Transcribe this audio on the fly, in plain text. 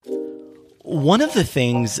One of the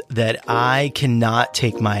things that I cannot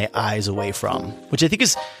take my eyes away from, which I think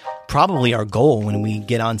is probably our goal when we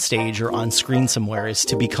get on stage or on screen somewhere, is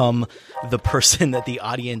to become the person that the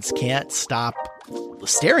audience can't stop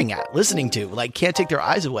staring at, listening to, like can't take their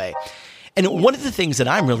eyes away. And one of the things that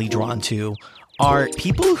I'm really drawn to are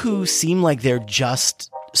people who seem like they're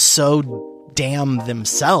just so damn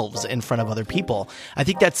themselves in front of other people. I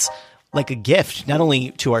think that's like a gift, not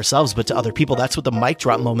only to ourselves, but to other people. That's what the mic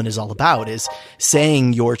drop moment is all about, is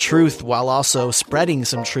saying your truth while also spreading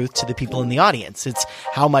some truth to the people in the audience. It's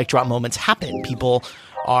how mic drop moments happen. People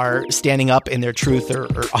are standing up in their truth or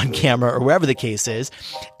on camera or wherever the case is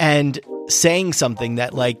and saying something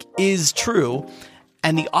that like is true.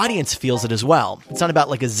 And the audience feels it as well. It's not about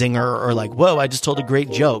like a zinger or like, whoa, I just told a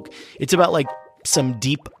great joke. It's about like some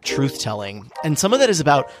deep truth telling. And some of that is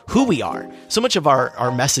about who we are. So much of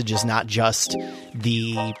our message is not just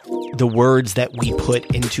the words that we put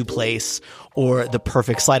into place or the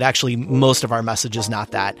perfect slide. Actually, most of our message is not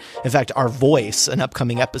that. In fact, our voice, an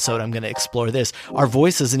upcoming episode, I'm going to explore this. Our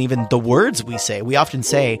voice isn't even the words we say. We often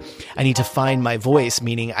say, I need to find my voice,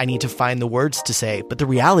 meaning I need to find the words to say. But the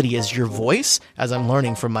reality is your voice, as I'm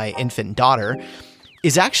learning from my infant daughter,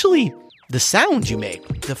 is actually the sound you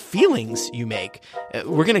make, the feelings you make.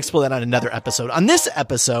 We're going to explore that on another episode. On this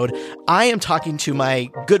episode, I am talking to my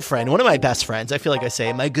good friend, one of my best friends. I feel like I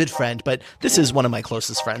say my good friend, but this is one of my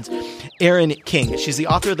closest friends, Erin King. She's the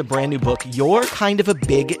author of the brand new book, You're Kind of a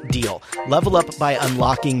Big Deal. Level Up by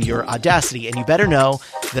Unlocking Your Audacity. And you better know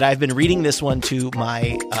that I've been reading this one to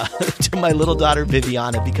my to my little daughter,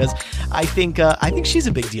 Viviana, because I think she's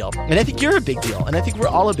a big deal. And I think you're a big deal. And I think we're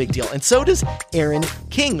all a big deal. And so does Erin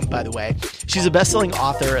King, by the way. She's a best-selling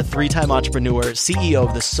author, a 3-time entrepreneur, CEO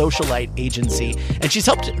of the Socialite Agency, and she's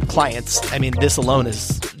helped clients. I mean, this alone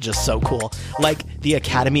is just so cool. Like the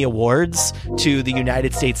Academy Awards, to the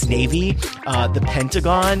United States Navy, the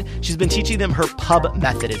Pentagon. She's been teaching them her pub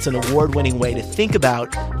method. It's an award-winning way to think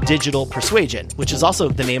about digital persuasion, which is also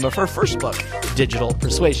the name of her first book, Digital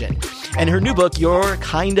Persuasion. And her new book, You're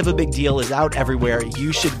Kind of a Big Deal, is out everywhere.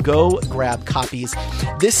 You should go grab copies.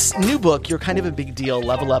 This new book, You're Kind of a Big Deal,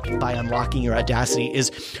 Level Up by Unlocking Your Audacity,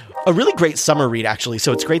 is a really great summer read, actually.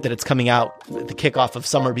 So it's great that it's coming out at the kickoff of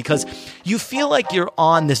summer because you feel like you're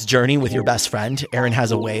on this journey with your best friend. Erin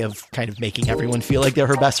has a way of kind of making everyone feel like they're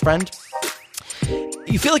her best friend.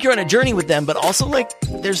 You feel like you're on a journey with them, but also like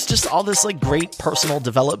there's just all this like great personal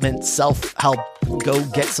development, self-help, go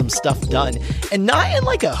get some stuff done. And not in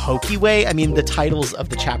like a hokey way. I mean, the titles of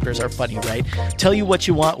the chapters are funny, right? Tell you what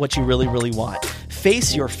you want, what you really, really want.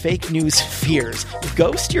 Face your fake news fears.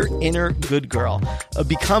 Ghost your inner good girl.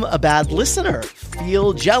 Become a bad listener.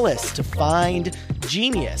 Feel jealous to find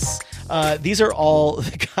genius. These are all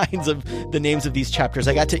the kinds of the names of these chapters.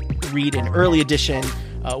 I got to read an early edition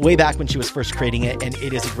way back when she was first creating it, and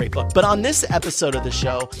it is a great book. But on this episode of the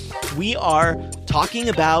show, we are talking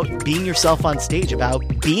about being yourself on stage, about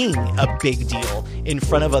being a big deal in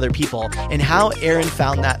front of other people, and how Erin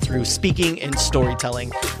found that through speaking and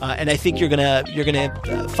storytelling. And I think you're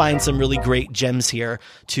gonna find some really great gems here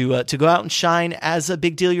to go out and shine as a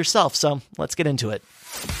big deal yourself. So let's get into it.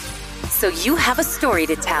 So you have a story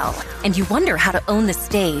to tell, and you wonder how to own the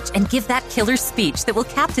stage and give that killer speech that will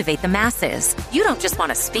captivate the masses. You don't just want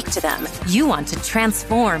to speak to them. You want to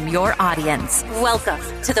transform your audience. Welcome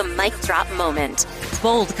to the Mic Drop Moment.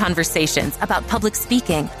 Bold conversations about public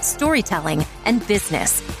speaking, storytelling, and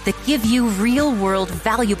business that give you real-world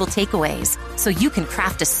valuable takeaways so you can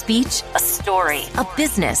craft a speech, a story, a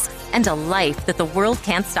business, and a life that the world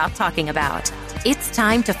can't stop talking about. It's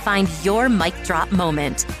time to find your mic drop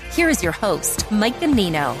moment. Here is your host, Mike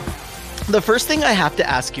Ganino. The first thing I have to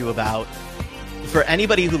ask you about, for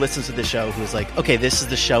anybody who listens to the show who's like, okay, this is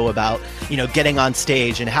the show about, getting on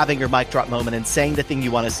stage and having your mic drop moment and saying the thing you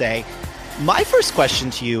want to say. My first question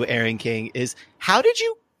to you, Erin King, is how did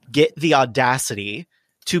you get the audacity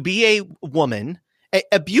to be a woman,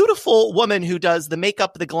 a beautiful woman who does the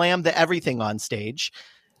makeup, the glam, the everything on stage,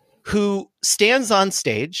 who stands on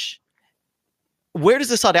stage? Where does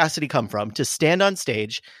this audacity come from to stand on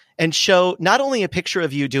stage and show not only a picture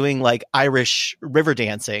of you doing like Irish river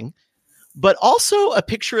dancing, but also a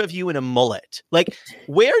picture of you in a mullet? Like,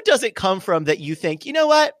 where does it come from that you think, you know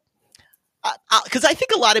what? Because I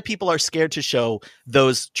think a lot of people are scared to show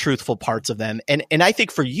those truthful parts of them. And I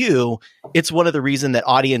think for you, it's one of the reasons that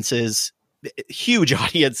audiences, huge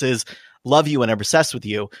audiences, love you and are obsessed with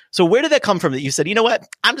you. So where did that come from that you said, you know what,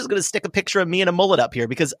 I'm just going to stick a picture of me in a mullet up here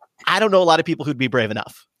because I don't know a lot of people who'd be brave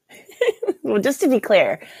enough? Well, just to be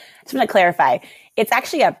clear, I just want to clarify. It's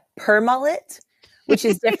actually a permullet. which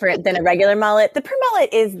is different than a regular mullet. The perm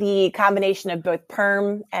mullet is the combination of both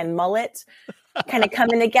perm and mullet kind of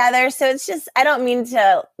coming together. So it's just, I don't mean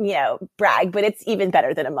to, brag, but it's even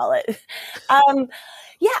better than a mullet.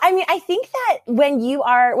 Yeah, I mean, I think that when you're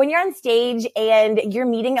on stage and you're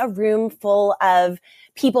meeting a room full of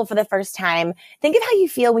people for the first time, think of how you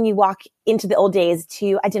feel when you walk into the old days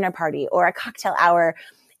to a dinner party or a cocktail hour.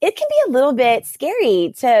 It can be a little bit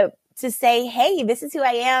scary to say, hey, this is who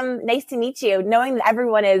I am. Nice to meet you. Knowing that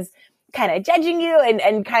everyone is kind of judging you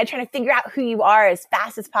and kind of trying to figure out who you are as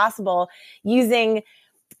fast as possible, using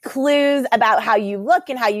clues about how you look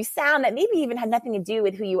and how you sound that maybe even had nothing to do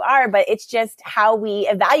with who you are, but it's just how we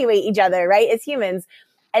evaluate each other, right, as humans.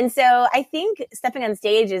 And so I think stepping on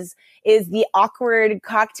stage is the awkward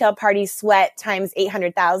cocktail party sweat times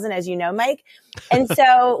 800,000, as you know, Mike. And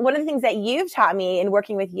so one of the things that you've taught me in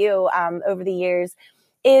working with you over the years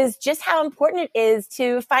is just how important it is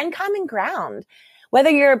to find common ground. Whether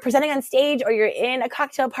you're presenting on stage or you're in a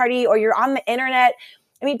cocktail party or you're on the internet,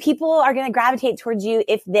 I mean, people are going to gravitate towards you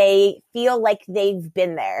if they feel like they've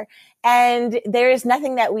been there. And there is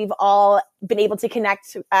nothing that we've all been able to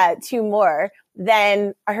connect to more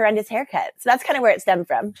than a horrendous haircut. So that's kind of where it stemmed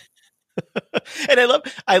from. And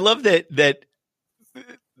I love that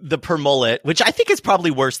the per mullet, which I think is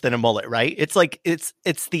probably worse than a mullet, right? It's like it's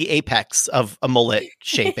the apex of a mullet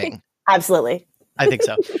shaping. Absolutely. I think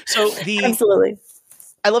so. So Absolutely.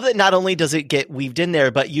 I love that not only does it get weaved in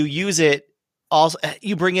there, but you use it also.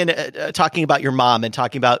 You bring in talking about your mom and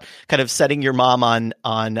talking about kind of setting your mom on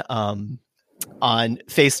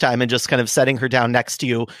FaceTime and just kind of setting her down next to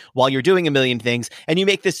you while you're doing a million things. And you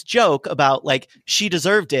make this joke about like, she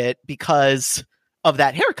deserved it because of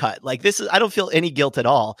that haircut. Like this is, I don't feel any guilt at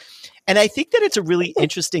all. And I think that it's a really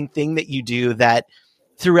interesting thing that you do, that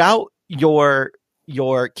throughout your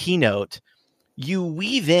keynote, you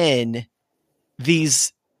weave in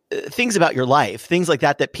these things about your life, things like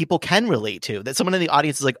that people can relate to, that someone in the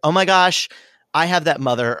audience is like, oh my gosh, I have that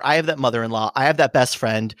mother, I have that mother-in-law, I have that best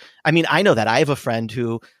friend. I mean, I know that I have a friend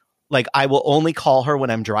who, like, I will only call her when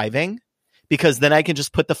I'm driving, because then I can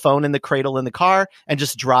just put the phone in the cradle in the car and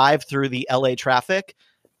just drive through the LA traffic,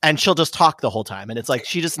 and she'll just talk the whole time. And it's like,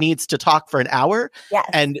 she just needs to talk for an hour. Yes.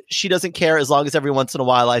 And she doesn't care as long as every once in a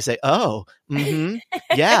while I say, oh,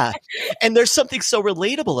 yeah. And there's something so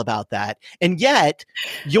relatable about that. And yet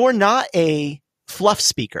you're not a fluff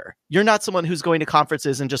speaker. You're not someone who's going to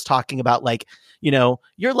conferences and just talking about like,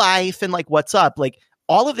 your life and like, what's up? Like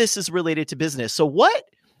all of this is related to business. So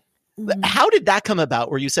how did that come about,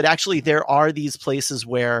 where you said, actually, there are these places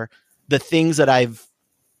where the things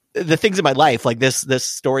in my life, like this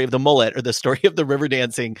story of the mullet or the story of the river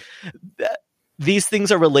dancing, these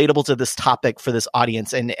things are relatable to this topic for this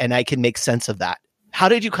audience, and I can make sense of that. How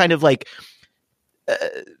did you kind of like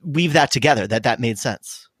weave that together, that made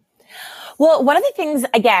sense? Well, one of the things,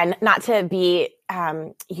 again, not to be,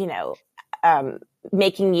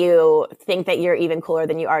 making you think that you're even cooler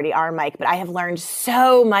than you already are, Mike, but I have learned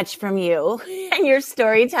so much from you and your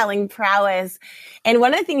storytelling prowess. And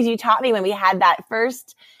one of the things you taught me when we had that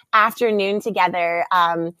first afternoon together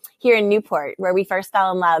here in Newport, where we first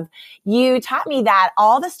fell in love, you taught me that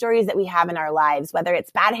all the stories that we have in our lives, whether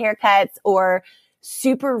it's bad haircuts or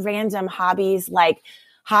super random hobbies like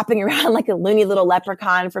hopping around like a loony little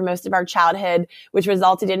leprechaun for most of our childhood, which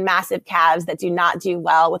resulted in massive calves that do not do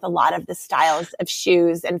well with a lot of the styles of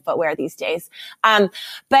shoes and footwear these days.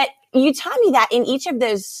 But you taught me that in each of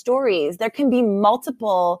those stories, there can be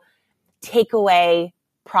multiple takeaway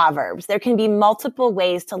proverbs. There can be multiple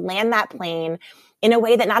ways to land that plane in a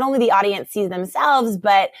way that not only the audience sees themselves,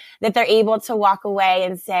 but that they're able to walk away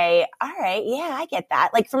and say, all right, yeah, I get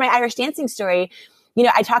that. Like for my Irish dancing story,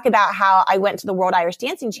 I talk about how I went to the World Irish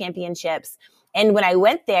Dancing Championships. And when I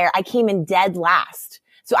went there, I came in dead last.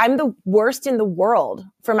 So I'm the worst in the world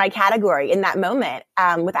for my category in that moment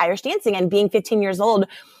with Irish dancing, and being 15 years old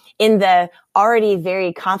in the already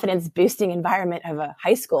very confidence boosting environment of a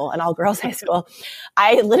high school, an all girls high school.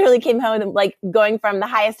 I literally came home like going from the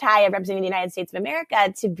highest high of representing the United States of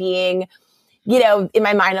America to being, in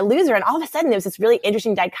my mind, a loser. And all of a sudden there was this really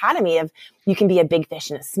interesting dichotomy of, you can be a big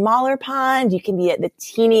fish in a smaller pond. You can be the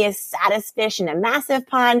teeniest, saddest fish in a massive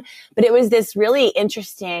pond. But it was this really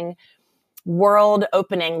interesting world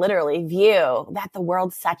opening, literally, view that the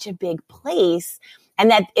world's such a big place, and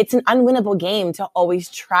that it's an unwinnable game to always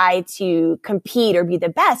try to compete or be the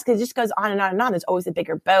best, because it just goes on and on and on. There's always a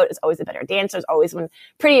bigger boat. There's always a better dancer. There's always one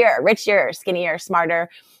prettier or richer or skinnier or smarter.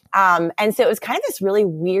 And so it was kind of this really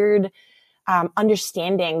weird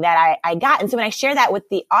understanding that I got. And so when I share that with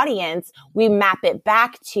the audience, we map it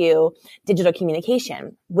back to digital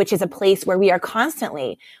communication, which is a place where we are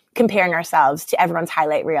constantly comparing ourselves to everyone's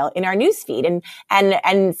highlight reel in our newsfeed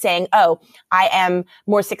and saying, oh, I am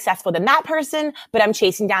more successful than that person, but I'm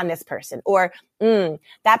chasing down this person. Or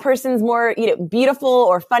that person's more, beautiful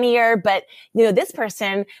or funnier, but this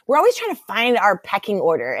person, we're always trying to find our pecking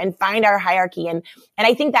order and find our hierarchy. And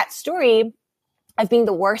I think that story of being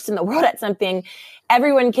the worst in the world at something,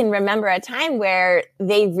 everyone can remember a time where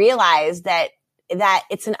they realized that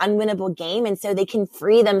it's an unwinnable game. And so they can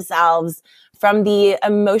free themselves from the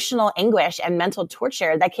emotional anguish and mental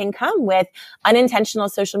torture that can come with unintentional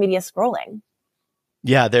social media scrolling.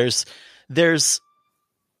 Yeah, there's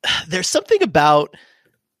something about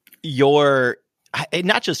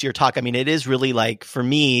not just your talk. I mean, it is really like, for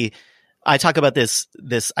me, I talk about this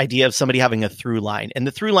idea of somebody having a through line, and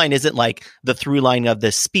the through line isn't like the through line of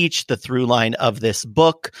this speech, the through line of this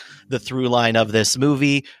book, the through line of this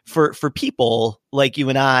movie. For people like you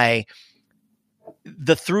and I,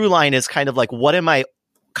 the through line is kind of like, what am I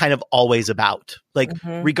kind of always about? Like,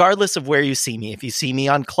 regardless of where you see me, if you see me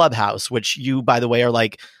on Clubhouse, which you, by the way, are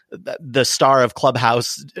like the star of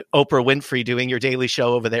Clubhouse, Oprah Winfrey, doing your daily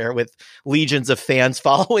show over there with legions of fans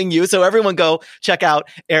following you. So everyone go check out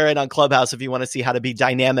Erin on Clubhouse if you want to see how to be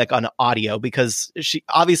dynamic on audio, because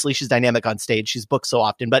she's dynamic on stage. She's booked so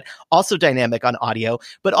often, but also dynamic on audio,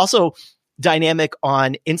 but also dynamic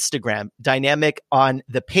on Instagram, dynamic on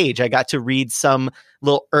the page. I got to read some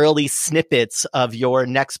little early snippets of your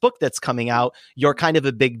next book that's coming out. You're Kind of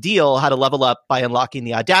a Big Deal: How to Level Up by Unlocking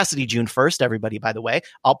the Audacity, June 1st. Everybody, by the way,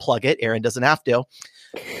 I'll plug it. Erin doesn't have to.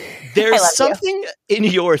 There's something in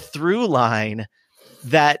your through line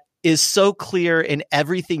that is so clear in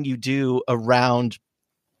everything you do around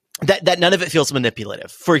that none of it feels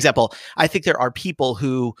manipulative. For example, I think there are people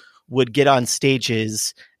who would get on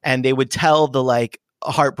stages and they would tell the like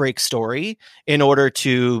heartbreak story in order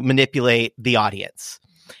to manipulate the audience.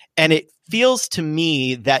 And it feels to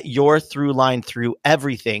me that your through line through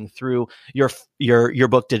everything, through your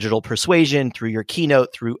book, Digital Persuasion, through your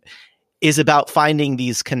keynote, is about finding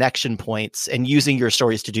these connection points and using your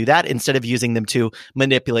stories to do that instead of using them to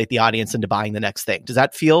manipulate the audience into buying the next thing. Does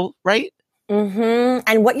that feel right?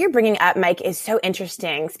 And what you're bringing up, Mike, is so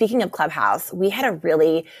interesting. Speaking of Clubhouse, we had a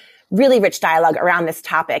really rich dialogue around this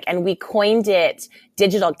topic, and we coined it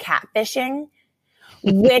digital catfishing,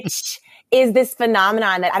 which is this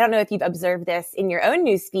phenomenon that I don't know if you've observed this in your own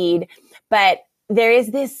newsfeed, but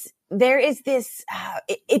it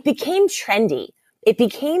became trendy. It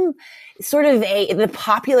became sort of the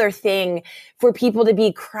popular thing for people to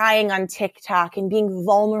be crying on TikTok and being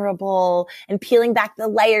vulnerable and peeling back the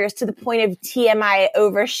layers to the point of TMI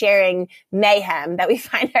oversharing mayhem that we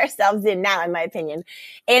find ourselves in now, in my opinion.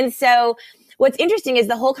 And so what's interesting is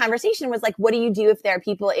the whole conversation was like, what do you do if there are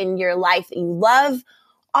people in your life that you love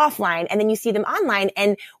offline and then you see them online,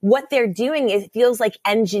 and what they're doing feels like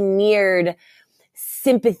engineered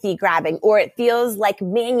sympathy grabbing, or it feels like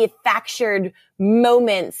manufactured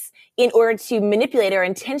moments in order to manipulate or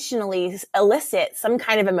intentionally elicit some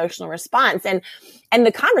kind of emotional response. And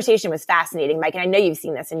the conversation was fascinating, Mike, and I know you've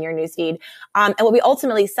seen this in your newsfeed. And what we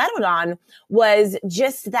ultimately settled on was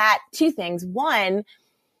just that two things. One,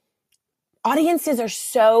 audiences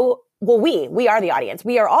are we are the audience.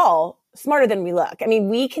 We are all smarter than we look. I mean,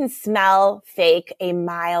 we can smell fake a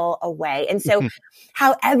mile away. And so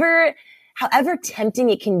however tempting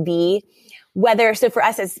it can be, so for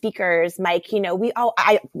us as speakers, Mike,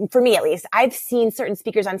 for me at least, I've seen certain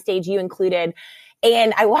speakers on stage, you included,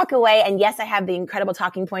 and I walk away and yes, I have the incredible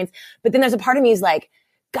talking points, but then there's a part of me who's like,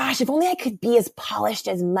 gosh, if only I could be as polished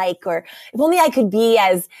as Mike, or if only I could be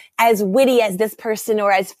as witty as this person,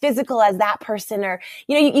 or as physical as that person, or,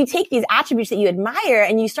 you take these attributes that you admire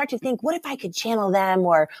and you start to think, what if I could channel them?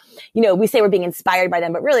 Or, we say we're being inspired by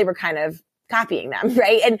them, but really we're kind of copying them,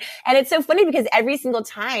 right? And it's so funny because every single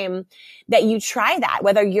time that you try that,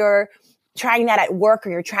 whether you're trying that at work or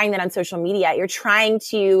you're trying that on social media, you're trying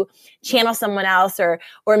to channel someone else or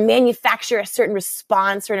manufacture a certain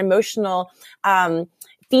response or an emotional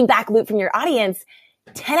feedback loop from your audience,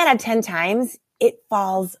 10 out of 10 times it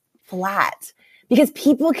falls flat. Because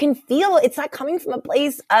people can feel it's not coming from a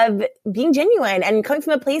place of being genuine and coming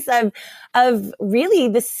from a place of really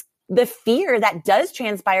the fear that does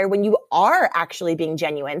transpire when you are actually being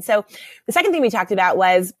genuine. So the second thing we talked about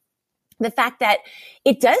was the fact that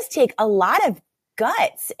it does take a lot of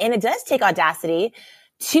guts and it does take audacity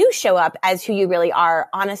to show up as who you really are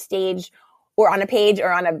on a stage or on a page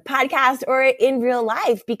or on a podcast or in real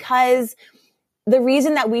life, because the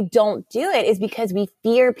reason that we don't do it is because we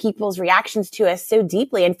fear people's reactions to us so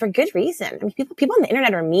deeply, and for good reason. I mean, people on the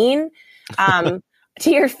internet are mean. To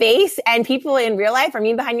your face, and people in real life are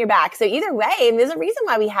mean behind your back. So either way, there's a reason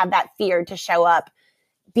why we have that fear to show up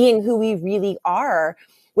being who we really are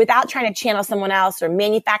without trying to channel someone else or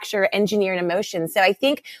manufacture, engineer an emotion. So I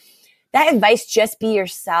think that advice, just be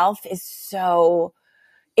yourself, is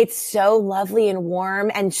it's so lovely and warm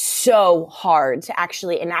and so hard to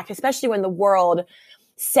actually enact, especially when the world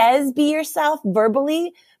says be yourself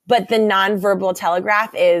verbally, but the nonverbal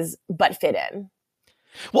telegraph is but fit in.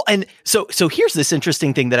 Well, and so here's this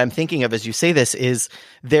interesting thing that I'm thinking of as you say this is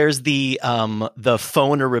there's the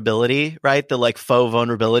vulnerability, right? The like faux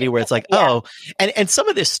vulnerability where it's like, oh, and some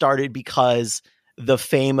of this started because the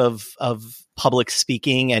fame of public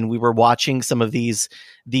speaking, and we were watching some of these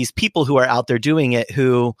people who are out there doing it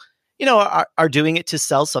who, you know, are doing it to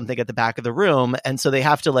sell something at the back of the room. And so they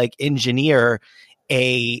have to like engineer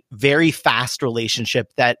a very fast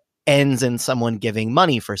relationship that ends in someone giving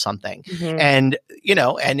money for something. Mm-hmm. And, you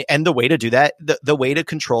know, and the way to do that, the way to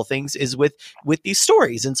control things is with these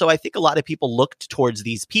stories. And so I think a lot of people looked towards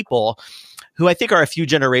these people who I think are a few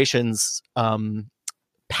generations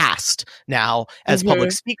past now as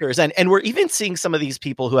public speakers. And we're even seeing some of these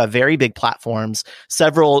people who have very big platforms,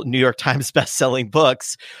 several New York Times bestselling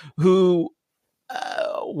books, who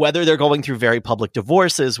whether they're going through very public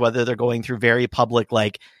divorces, whether they're going through very public,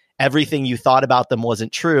 like everything you thought about them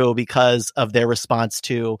wasn't true because of their response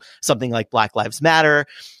to something like Black Lives Matter.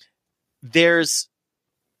 There's,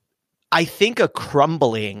 I think, a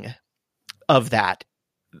crumbling of that,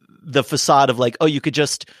 the facade of like, oh, you could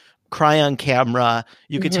just cry on camera.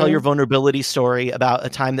 You could tell your vulnerability story about a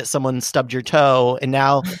time that someone stubbed your toe, and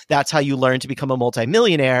now that's how you learn to become a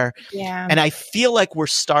multimillionaire. Yeah. And I feel like we're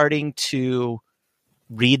starting to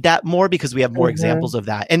read that more because we have more examples of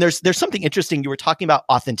that. And there's something interesting. You were talking about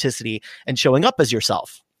authenticity and showing up as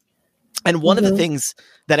yourself. And one of the things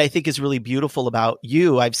that I think is really beautiful about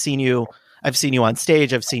you, I've seen you on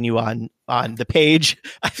stage. I've seen you on the page.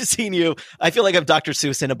 I've seen you. I feel like I'm Dr.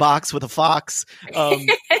 Seuss in a box with a fox. You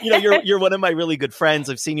know, you're one of my really good friends.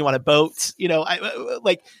 I've seen you on a boat. You know, I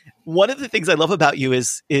like one of the things I love about you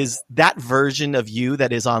is that version of you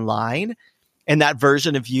that is online, and that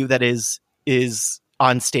version of you that is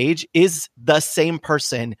on stage is the same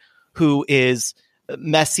person who is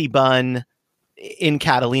messy bun in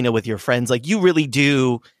Catalina with your friends. Like, you really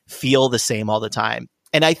do feel the same all the time.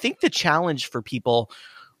 And I think the challenge for people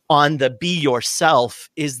on the be yourself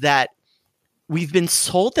is that we've been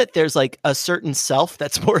told that there's like a certain self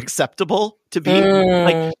that's more acceptable to be.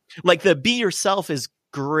 Like the be yourself is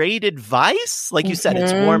great advice. Like you said,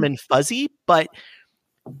 it's warm and fuzzy, but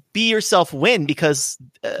be yourself when, because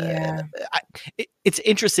it's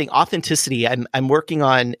interesting. Authenticity. I'm working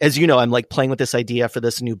on, as you know, I'm like playing with this idea for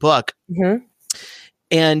this new book.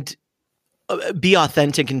 And be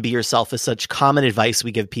authentic and be yourself is such common advice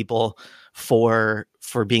we give people for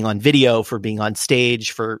being on video, for being on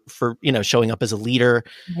stage, for you know, showing up as a leader.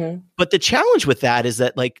 But the challenge with that is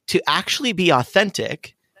that, like, to actually be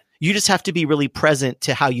authentic, you just have to be really present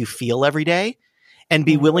to how you feel every day and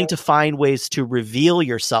be willing to find ways to reveal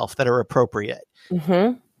yourself that are appropriate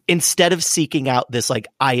instead of seeking out this like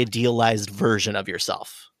idealized version of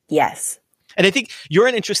yourself. Yes. And I think you're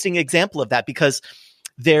an interesting example of that because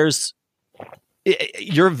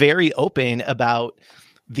you're very open about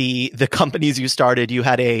the companies you started. You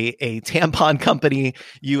had a tampon company.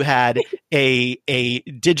 You had a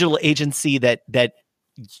digital agency that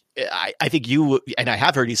I think you, and I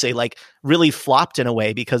have heard you say, like, really flopped in a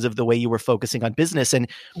way because of the way you were focusing on business. And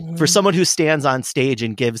for someone who stands on stage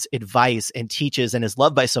and gives advice and teaches and is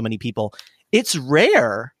loved by so many people, it's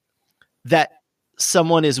rare that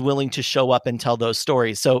someone is willing to show up and tell those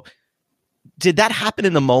stories. So did that happen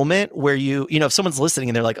in the moment where you know, if someone's listening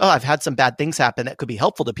and they're like, oh, I've had some bad things happen that could be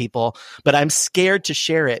helpful to people, but I'm scared to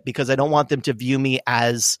share it because I don't want them to view me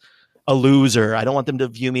as a loser. I don't want them to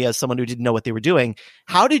view me as someone who didn't know what they were doing.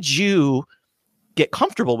 How did you get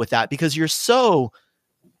comfortable with that? Because you're so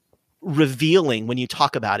revealing when you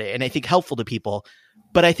talk about it, and I think helpful to people,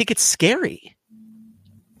 but I think it's scary.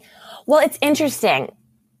 Well, it's interesting.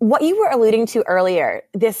 What you were alluding to earlier,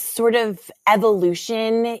 this sort of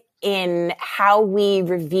evolution in how we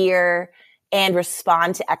revere and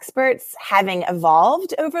respond to experts having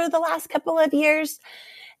evolved over the last couple of years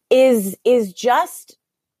is just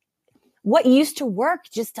what used to work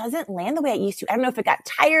just doesn't land the way it used to. I don't know if it got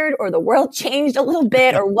tired or the world changed a little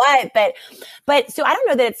bit or what, but so I don't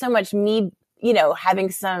know that it's so much me, you know,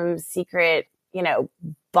 having some secret, you know,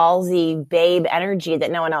 ballsy babe energy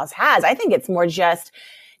that no one else has. I think it's more just,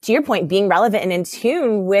 to your point, being relevant and in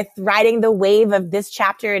tune with riding the wave of this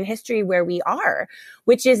chapter in history where we are,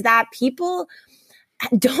 which is that people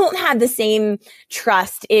don't have the same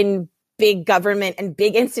trust in big government and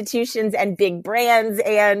big institutions and big brands.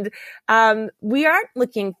 And we aren't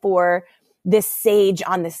looking for this sage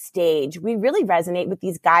on the stage. We really resonate with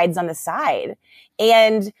these guides on the side.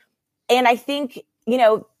 And I think, you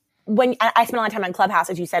know, when I spent a lot of time on Clubhouse,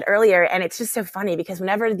 as you said earlier, and it's just so funny because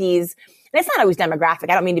whenever these, and it's not always demographic,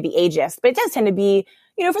 I don't mean to be ageist, but it does tend to be,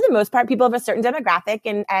 you know, for the most part, people of a certain demographic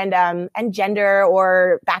and gender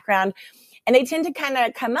or background. And they tend to kind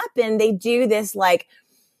of come up and they do this like,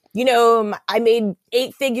 you know, I made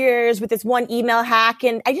 8 figures with this one email hack.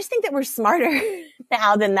 And I just think that we're smarter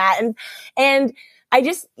now than that. And I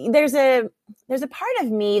just, there's a part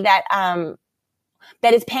of me that,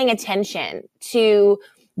 that is paying attention to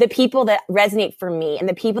the people that resonate for me and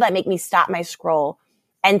the people that make me stop my scroll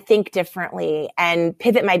and think differently and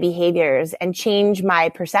pivot my behaviors and change my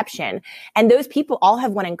perception. And those people all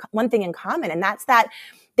have one thing in common, and that's that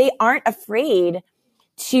they aren't afraid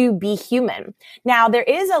to be human. Now, there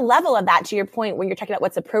is a level of that, to your point, when you're talking about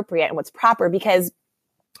what's appropriate and what's proper, because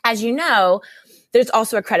as you know, there's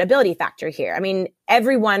also a credibility factor here. I mean,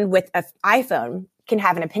 everyone with an iPhone can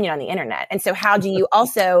have an opinion on the internet. And so how do you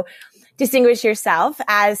also distinguish yourself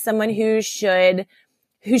as someone who should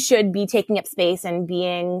be taking up space and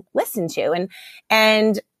being listened to?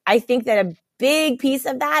 And I think that a big piece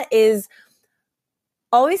of that is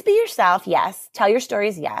always be yourself. Yes. Tell your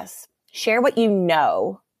stories. Yes. Share what you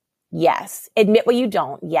know. Yes. Admit what you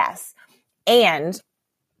don't. Yes. And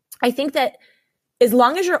I think that as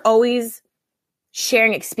long as you're always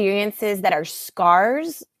sharing experiences that are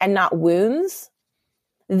scars and not wounds,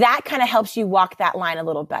 that kind of helps you walk that line a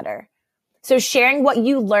little better. So sharing what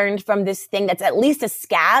you learned from this thing that's at least a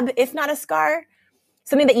scab, if not a scar,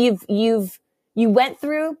 something that you went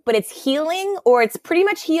through, but it's healing, or it's pretty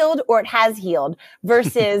much healed, or it has healed,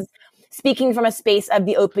 versus speaking from a space of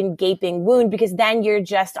the open gaping wound, because then you're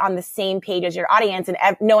just on the same page as your audience and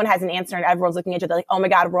no one has an answer and everyone's looking at each other like, oh my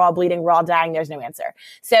God, we're all bleeding, we're all dying, there's no answer.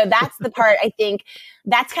 So that's the part, I think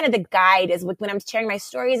that's kind of the guide, is when I'm sharing my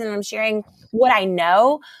stories and I'm sharing what I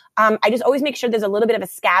know, I just always make sure there's a little bit of a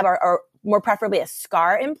scab or more preferably a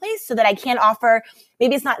scar in place, so that I can offer,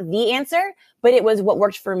 maybe it's not the answer, but it was what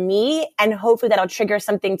worked for me. And hopefully that'll trigger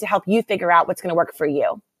something to help you figure out what's going to work for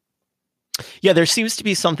you. Yeah, there seems to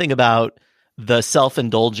be something about the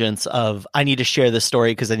self-indulgence of, I need to share this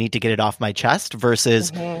story because I need to get it off my chest,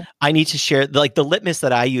 versus I need to share, like the litmus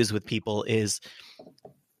that I use with people is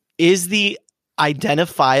the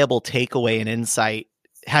identifiable takeaway and insight,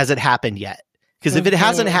 has it happened yet? Because if it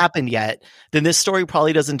hasn't happened yet, then this story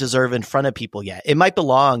probably doesn't deserve in front of people yet. It might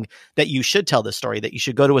belong that you should tell this story, that you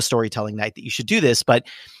should go to a storytelling night, that you should do this. But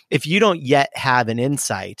if you don't yet have an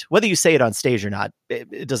insight, whether you say it on stage or not,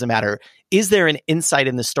 it doesn't matter. Is there an insight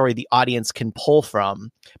in the story the audience can pull from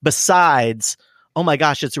besides, oh my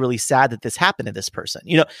gosh, it's really sad that this happened to this person?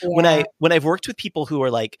 You know, when I've worked with people who are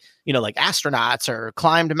like, you know, like astronauts or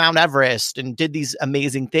climbed Mount Everest and did these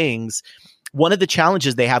amazing things, one of the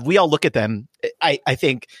challenges they have, we all look at them. I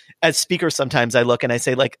think as speakers, sometimes I look and I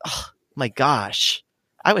say like, oh my gosh,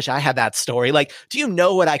 I wish I had that story. Like, do you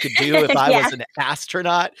know what I could do if I was an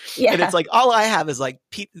astronaut? Yeah. And it's like, all I have is like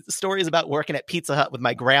stories about working at Pizza Hut with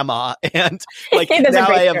my grandma. And like now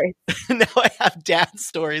I have dad's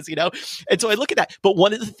stories, you know? And so I look at that. But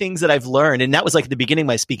one of the things that I've learned, and that was like the beginning of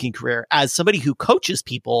my speaking career, as somebody who coaches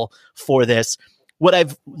people for this, what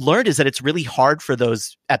I've learned is that it's really hard for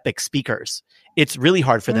those epic speakers. It's really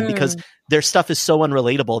hard for them because their stuff is so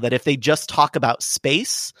unrelatable that if they just talk about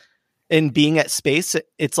space and being at space,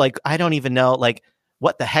 it's like, I don't even know, like,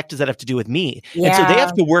 what the heck does that have to do with me? Yeah. And so they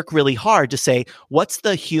have to work really hard to say, what's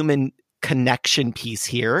the human connection piece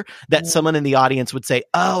here that someone in the audience would say,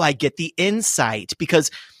 oh, I get the insight.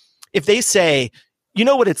 Because if they say, you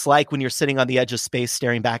know what it's like when you're sitting on the edge of space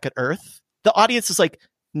staring back at Earth, the audience is like,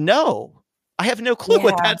 no. I have no clue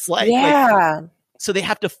what that's like. Yeah. Like, so they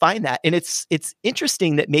have to find that. And it's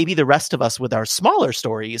interesting that maybe the rest of us with our smaller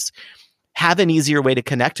stories have an easier way to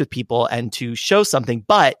connect with people and to show something,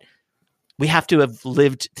 but we have to have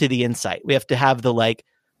lived to the insight. We have to have the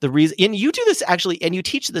reason. And you do this actually, and you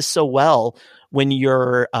teach this so well when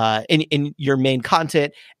you're in your main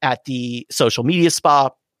content at the social media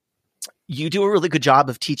spa. You do a really good job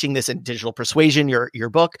of teaching this in Digital Persuasion, your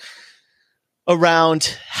book,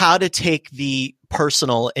 around how to take the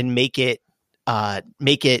personal and make it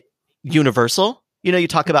universal. You know, you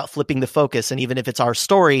talk about flipping the focus, and even if it's our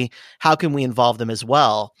story, how can we involve them as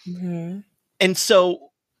well? And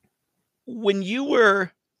so when you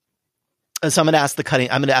were, so I'm going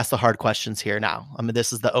to ask the hard questions here now. I mean,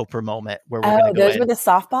 this is the Oprah moment where we're going to go those were the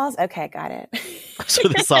softballs. Okay. Got it. So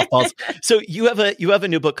the softballs. So you have a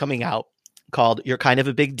new book coming out called You're Kind of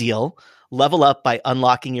a Big Deal. Level Up by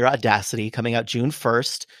Unlocking Your Audacity, coming out June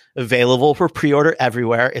 1st, available for pre-order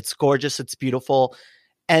everywhere. It's gorgeous. It's beautiful.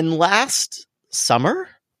 And last summer,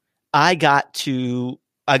 I got a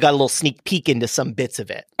little sneak peek into some bits of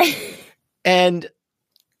it. And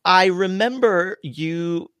I remember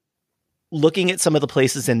you looking at some of the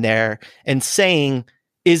places in there and saying,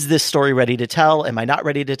 is this story ready to tell? Am I not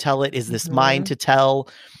ready to tell it? Is this mine to tell?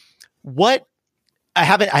 I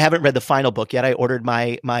haven't read the final book yet. I ordered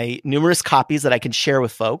my numerous copies that I can share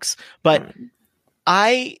with folks, but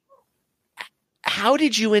how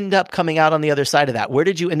did you end up coming out on the other side of that? Where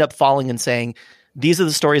did you end up falling and saying, these are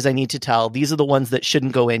the stories I need to tell. These are the ones that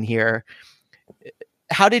shouldn't go in here.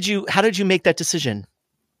 How did you make that decision?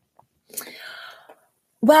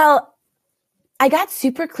 Well, I got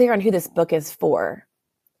super clear on who this book is for.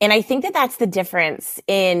 And I think that that's the difference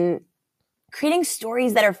in creating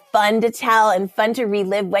stories that are fun to tell and fun to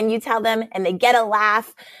relive when you tell them, and they get a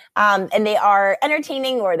laugh, and they are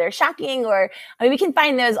entertaining or they're shocking, or, I mean, we can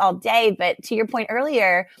find those all day. But to your point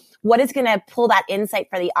earlier, what is going to pull that insight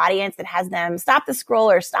for the audience that has them stop the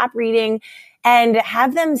scroll or stop reading and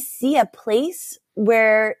have them see a place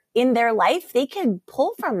where in their life they could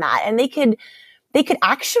pull from that, and they could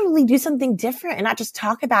actually do something different and not just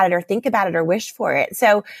talk about it or think about it or wish for it.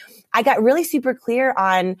 So I got really super clear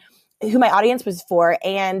on who my audience was for.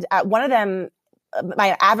 And one of them,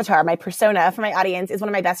 my avatar, my persona for my audience is one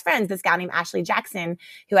of my best friends, this gal named Ashley Jackson,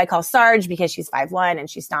 who I call Sarge because she's 5'1" and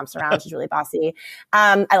she stomps around. She's really bossy.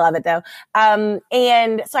 I love it though.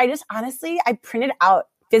 And so I just honestly, I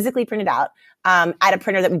physically printed out at a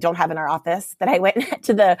printer that we don't have in our office, that I went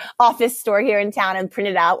to the office store here in town and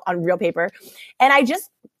printed out on real paper. And I just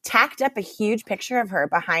tacked up a huge picture of her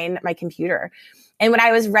behind my computer. And when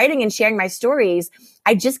I was writing and sharing my stories,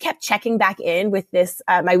 I just kept checking back in with this,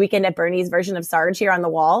 my Weekend at Bernie's version of Sarge here on the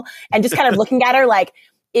wall, and just kind of looking at her like,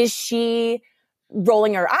 is she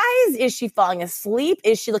rolling her eyes? Is she falling asleep?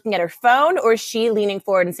 Is she looking at her phone? Or is she leaning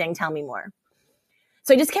forward and saying, tell me more?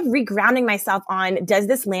 So I just kept regrounding myself on, does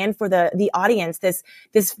this land for the audience, this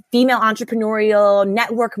female entrepreneurial,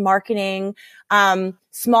 network marketing,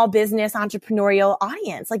 small business entrepreneurial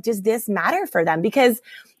audience? Like, does this matter for them? Because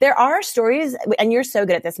there are stories, and you're so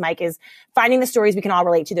good at this, Mike, is finding the stories we can all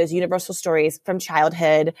relate to, those universal stories from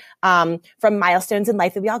childhood, from milestones in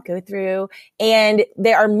life that we all go through. And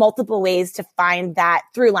there are multiple ways to find that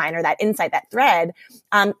through line or that insight, that thread.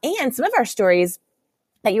 And some of our stories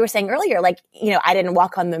that you were saying earlier, like, I didn't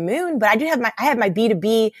walk on the moon, but I have my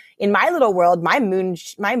B2B in my little world, my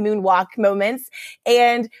moonwalk moments.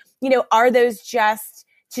 And, are those just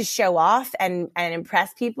to show off and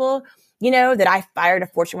impress people? That I fired a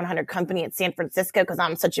Fortune 100 company in San Francisco because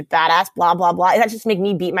I'm such a badass, blah, blah, blah. Does that just make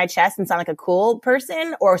me beat my chest and sound like a cool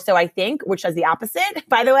person? Or so I think, which is the opposite,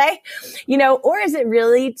 by the way, or is it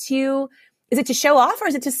really to show off, or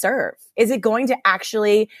is it to serve? Is it going to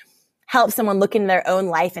actually help someone look into their own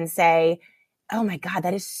life and say, oh my God,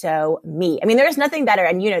 that is so me. I mean, there is nothing better.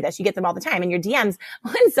 And you know this, you get them all the time in your DMs.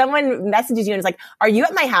 When someone messages you and is like, are you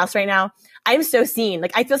at my house right now? I'm so seen.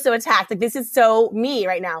 Like, I feel so attacked. Like, this is so me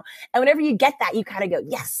right now. And whenever you get that, you kind of go,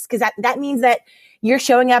 yes. Cause that means that you're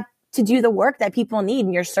showing up to do the work that people need,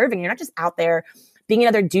 and you're serving. You're not just out there being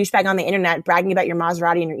another douchebag on the internet, bragging about your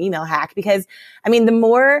Maserati and your email hack. Because I mean, the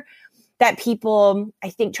more that people,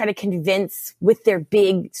 I think, try to convince with their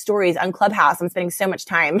big stories on Clubhouse. I'm spending so much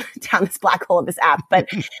time down this black hole of this app, but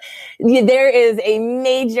there is a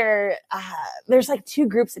major, there's like two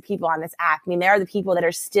groups of people on this app. I mean, there are the people that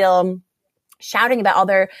are still shouting about all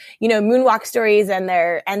their, moonwalk stories and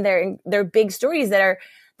their big stories that are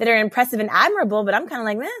impressive and admirable, but I'm kind of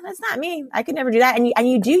like, that's not me. I could never do that. And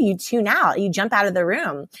you tune out, you jump out of the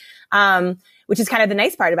room. Which is kind of the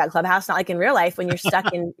nice part about Clubhouse, not like in real life when you're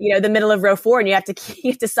stuck in, the middle of row 4 and you have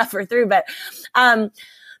to suffer through. But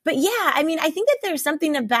yeah, I mean, I think that there's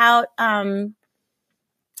something about, Mike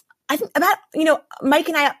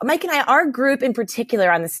and I, our group in particular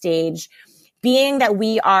on the stage, being that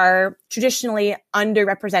we are traditionally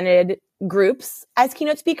underrepresented groups as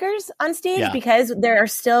keynote speakers on stage, because there are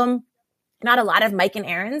still not a lot of Mike and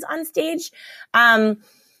Erin's on stage. I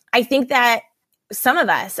think that some of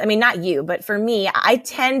us, I mean, not you, but for me, I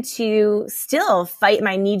tend to still fight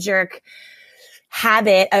my knee-jerk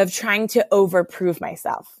habit of trying to overprove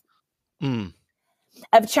myself,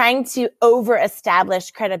 of trying to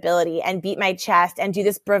over-establish credibility and beat my chest and do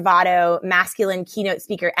this bravado, masculine keynote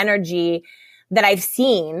speaker energy that I've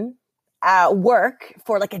seen work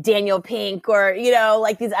for like a Daniel Pink or,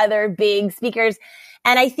 like these other big speakers.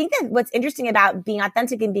 And I think that what's interesting about being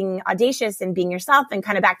authentic and being audacious and being yourself, and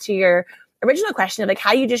kind of back to your original question of like,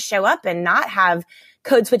 how do you just show up and not have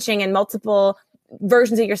code switching and multiple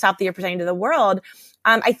versions of yourself that you're presenting to the world?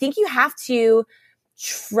 I think you have to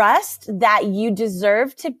trust that you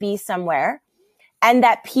deserve to be somewhere and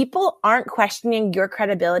that people aren't questioning your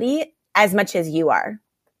credibility as much as you are.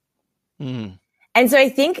 Mm. And so I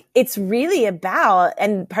think it's really about,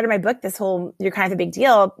 and part of my book, this whole You're Kind of a Big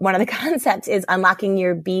Deal, one of the concepts is unlocking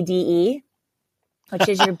your BDE, which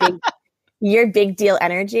is your big deal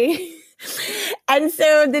energy. And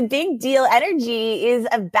so the big deal energy is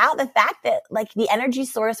about the fact that like the energy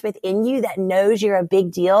source within you that knows you're a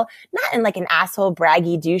big deal, not in like an asshole,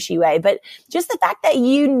 braggy, douchey way, but just the fact that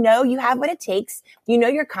you know you have what it takes. You know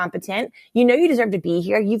you're competent. You know you deserve to be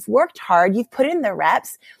here. You've worked hard. You've put in the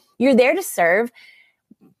reps. You're there to serve.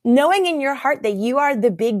 Knowing in your heart that you are the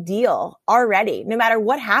big deal already, no matter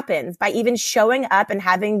what happens, by even showing up and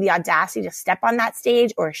having the audacity to step on that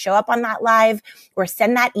stage or show up on that live or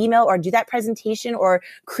send that email or do that presentation or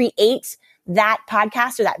create that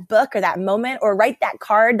podcast or that book or that moment or write that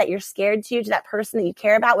card that you're scared to that person that you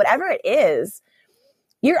care about, whatever it is,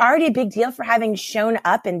 you're already a big deal for having shown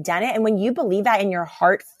up and done it. And when you believe that in your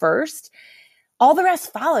heart first, all the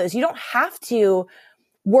rest follows. You don't have to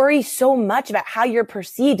worry so much about how you're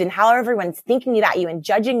perceived and how everyone's thinking about you and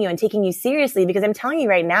judging you and taking you seriously. Because I'm telling you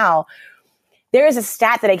right now, there is a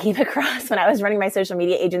stat that I came across when I was running my social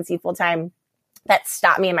media agency full time that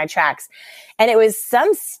stopped me in my tracks. And it was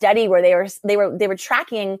some study where they were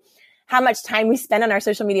tracking how much time we spend on our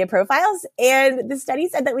social media profiles. And the study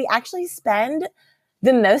said that we actually spend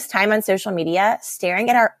the most time on social media staring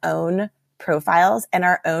at our own profiles and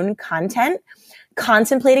our own content,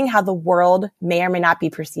 contemplating how the world may or may not be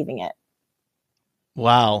perceiving it.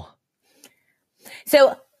 Wow.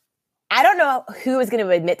 So I don't know who is going to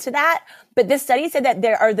admit to that, but this study said that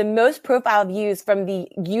there are the most profile views from the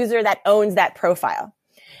user that owns that profile.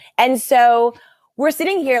 And so we're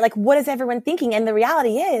sitting here like, what is everyone thinking? And the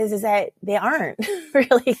reality is that they aren't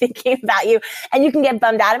really thinking about you. And you can get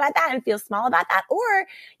bummed out about that and feel small about that. Or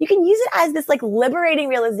you can use it as this like liberating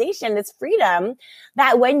realization, this freedom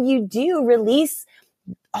that when you do release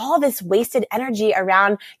all this wasted energy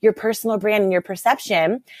around your personal brand and your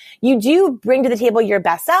perception, you do bring to the table your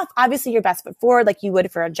best self, obviously your best foot forward, like you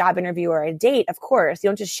would for a job interview or a date. Of course, you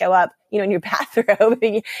don't just show up, in your bathrobe.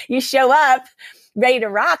 You show up ready to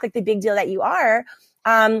rock like the big deal that you are.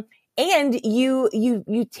 And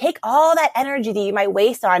you take all that energy that you might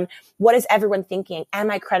waste on what is everyone thinking?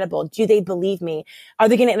 Am I credible? Do they believe me? Are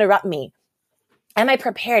they going to interrupt me? Am I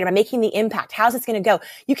prepared? Am I making the impact? How's this going to go?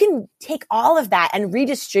 You can take all of that and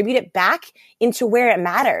redistribute it back into where it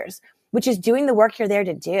matters, which is doing the work you're there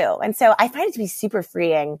to do. And so I find it to be super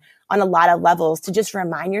freeing on a lot of levels to just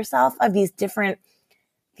remind yourself of these different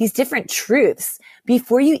truths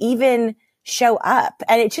before you even show up.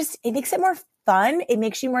 And it makes it more fun. It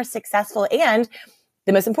makes you more successful. And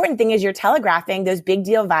the most important thing is you're telegraphing those big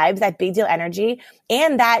deal vibes, that big deal energy,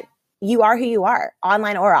 and that you are who you are,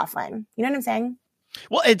 online or offline. You know what I'm saying?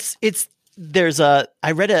 Well,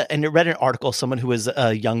 I read an article, someone who was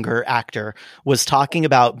a younger actor was talking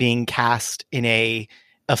about being cast in a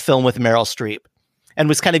film with Meryl Streep and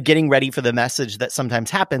was kind of getting ready for the message that sometimes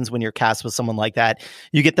happens when you're cast with someone like that.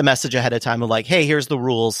 You get the message ahead of time of like, hey, here's the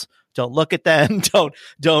rules. Don't look at them.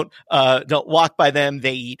 Don't walk by them.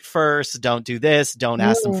 They eat first. Don't do this. Don't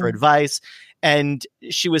ask them for advice. And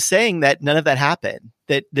she was saying that none of that happened,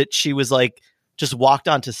 that she was like, just walked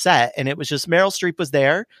onto set and it was just Meryl Streep was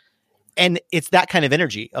there. And it's that kind of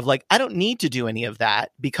energy of like, I don't need to do any of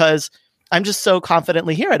that because I'm just so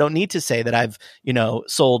confidently here. I don't need to say that I've,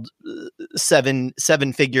 sold seven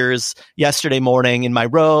figures yesterday morning in my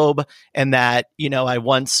robe and that, I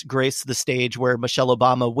once graced the stage where Michelle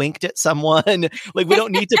Obama winked at someone. Like we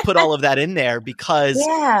don't need to put all of that in there because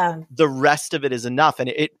the rest of it is enough. And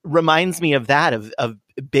it reminds me of that, of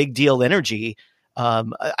big deal energy.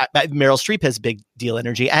 Meryl Streep has big deal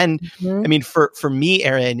energy. And I mean, for me,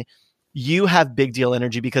 Erin, you have big deal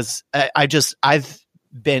energy because I've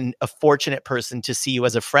been a fortunate person to see you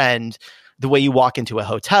as a friend, the way you walk into a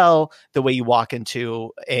hotel, the way you walk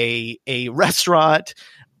into a restaurant.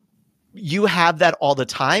 You have that all the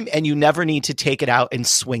time and you never need to take it out and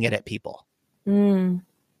swing it at people.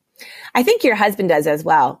 I think your husband does as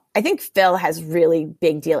well. I think Phil has really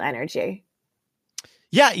big deal energy.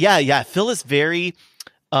 Yeah. Phil is very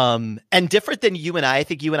and different than you and I. I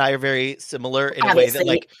think you and I are very similar in obviously, a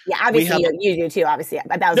way that obviously you do too. Obviously,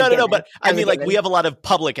 that was no. But I mean, like we have a lot of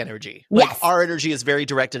public energy. Like our energy is very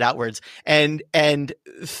directed outwards, and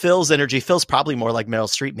Phil's energy. Phil's probably more like Meryl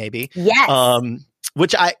Streep, maybe. Yes.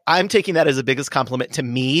 Which I'm taking that as the biggest compliment to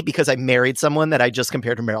me because I married someone that I just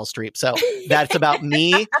compared to Meryl Streep. So that's about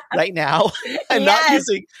me right now. I'm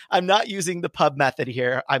not using the pub method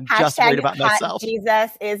here. I'm just worried about myself.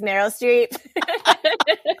 Jesus is Meryl Streep.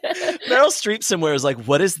 Meryl Streep somewhere is like,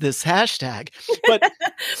 what is this hashtag? But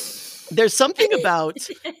there's something about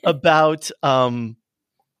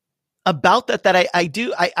that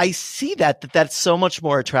I see that's so much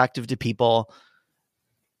more attractive to people.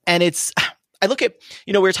 And I look at,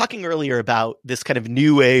 we were talking earlier about this kind of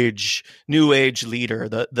new age leader,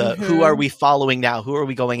 the who are we following now? Who are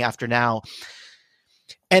we going after now?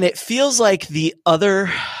 And it feels like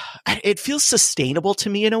it feels sustainable to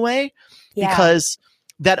me in a way, because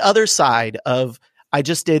that other side of, I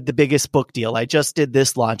just did the biggest book deal, I just did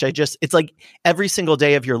this launch, it's like every single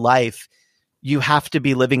day of your life, you have to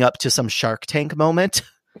be living up to some Shark Tank moment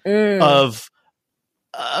of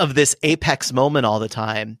this apex moment all the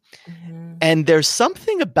time. And there's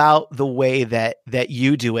something about the way that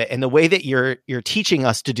you do it and the way that you're teaching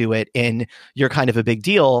us to do it in your kind of a big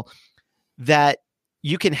deal, that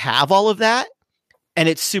you can have all of that and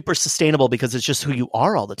it's super sustainable because it's just who you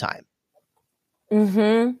are all the time.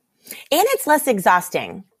 And it's less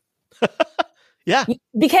exhausting. Yeah.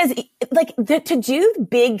 Because to do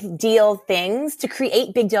big deal things, to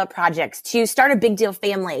create big deal projects, to start a big deal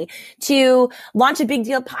family, to launch a big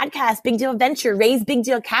deal podcast, big deal venture, raise big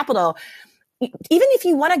deal capital, even if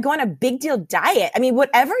you want to go on a big deal diet, I mean,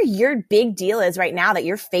 whatever your big deal is right now that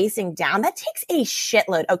you're facing down, that takes a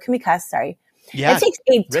shitload. Oh, can we cuss? Sorry. Yeah. It takes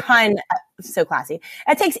a ton, so classy.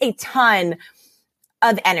 It takes a ton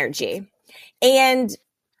of energy. And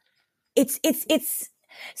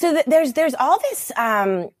so there's all this,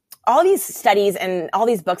 all these studies and all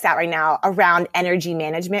these books out right now around energy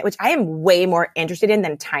management, which I am way more interested in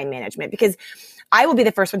than time management, because I will be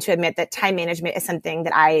the first one to admit that time management is something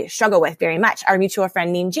that I struggle with very much. Our mutual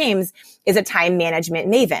friend, Neem James, is a time management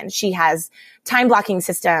maven. She has time blocking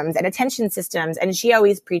systems and attention systems, and she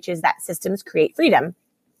always preaches that systems create freedom.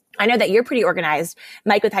 I know that you're pretty organized,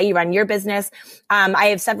 Mike, with how you run your business. I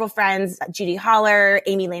have several friends, Judy Holler,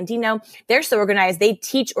 Amy Landino. They're so organized. They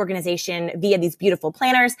teach organization via these beautiful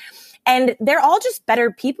planners. And they're all just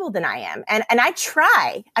better people than I am. And I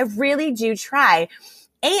try. I really do try.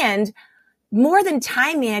 And more than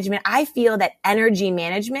time management, I feel that energy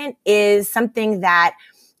management is something that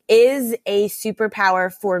is a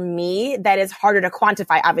superpower for me that is harder to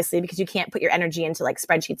quantify, obviously, because you can't put your energy into like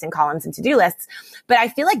spreadsheets and columns and to-do lists. But I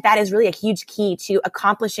feel like that is really a huge key to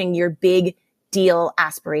accomplishing your big deal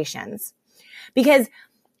aspirations. Because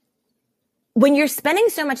when you're spending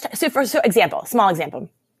so much time, small example.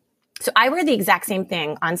 So I wear the exact same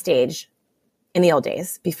thing on stage in the old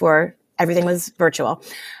days before everything was virtual.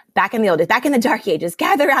 Back in the old days, back in the dark ages,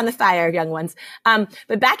 gather around the fire, young ones.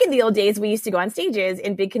 But back in the old days, we used to go on stages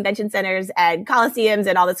in big convention centers and coliseums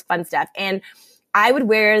and all this fun stuff. And I would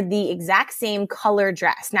wear the exact same color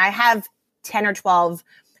dress. Now I have 10 or 12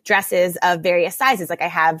 dresses of various sizes. Like I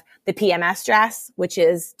have the PMS dress, which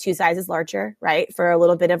is 2 sizes larger, right? For a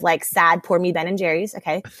little bit of like sad, poor me Ben and Jerry's.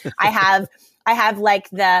 Okay. I have like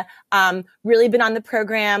the really been on the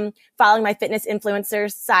program, following my fitness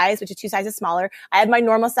influencer size, which is 2 sizes smaller. I have my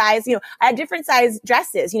normal size. I have different size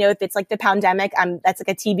dresses. If it's like the pandemic, that's like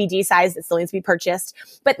a TBD size that still needs to be purchased.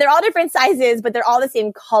 But they're all different sizes, but they're all the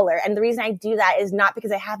same color. And the reason I do that is not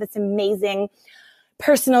because I have this amazing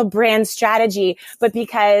personal brand strategy, but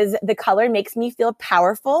because the color makes me feel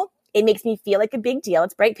powerful. It makes me feel like a big deal.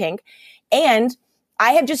 It's bright pink. And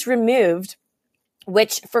I have just removed,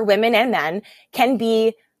 which for women and men can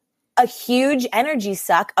be a huge energy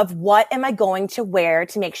suck of what am I going to wear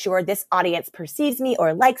to make sure this audience perceives me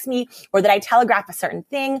or likes me, or that I telegraph a certain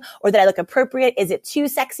thing, or that I look appropriate. Is it too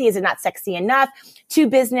sexy? Is it not sexy enough? Too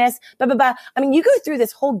business, blah, blah, blah. I mean, you go through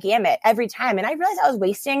this whole gamut every time. And I realized I was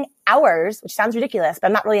wasting hours, which sounds ridiculous, but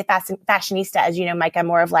I'm not really a fashionista. As you know, Mike, I'm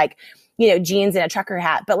more of like, jeans and a trucker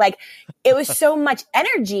hat. But like, it was so much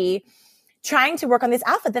energy trying to work on this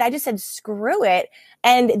outfit that I just said, screw it.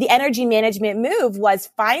 And the energy management move was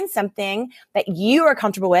find something that you are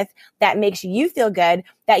comfortable with, that makes you feel good,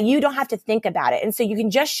 that you don't have to think about it. And so you can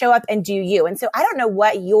just show up and do you. And so I don't know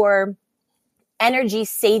what your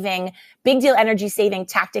big deal energy saving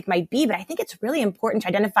tactic might be, but I think it's really important to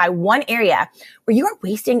identify one area where you are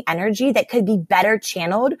wasting energy that could be better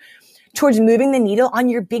channeled towards moving the needle on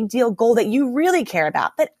your big deal goal that you really care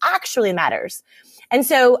about, that actually matters. And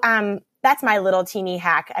so, that's my little teeny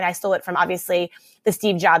hack. And I stole it from obviously the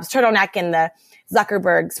Steve Jobs turtleneck and the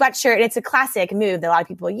Zuckerberg sweatshirt. And it's a classic move that a lot of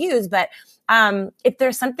people use. But if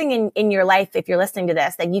there's something in your life, if you're listening to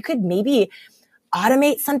this, that you could maybe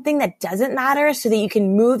automate something that doesn't matter so that you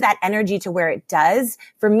can move that energy to where it does.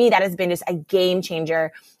 For me, that has been just a game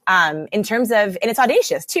changer in terms of, and it's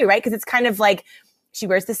audacious too, right? Because it's kind of like, she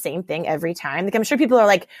wears the same thing every time. Like, I'm sure people are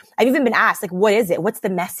like, I've even been asked, like, what is it? What's the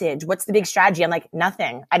message? What's the big strategy? I'm like,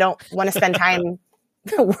 nothing. I don't want to spend time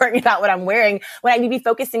worrying about what I'm wearing when I need to be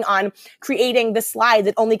focusing on creating the slide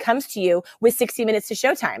that only comes to you with 60 minutes to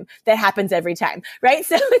showtime. That happens every time, right?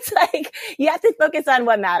 So it's like, you have to focus on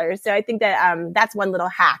what matters. So I think that that's one little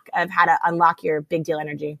hack of how to unlock your big deal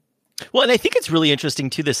energy. Well, and I think it's really interesting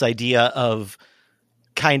too, this idea of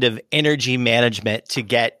kind of energy management to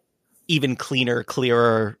get even cleaner,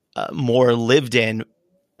 clearer, more lived in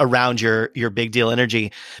around your big deal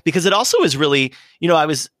energy, because it also is really,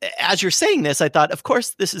 as you're saying this, I thought, of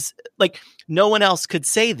course, this is like, no one else could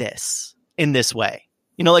say this in this way.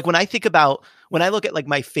 Like when I look at like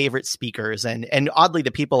my favorite speakers and oddly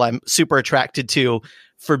the people I'm super attracted to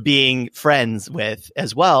for being friends with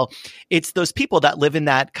as well, it's those people that live in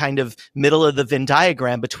that kind of middle of the Venn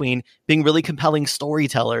diagram between being really compelling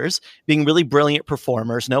storytellers, being really brilliant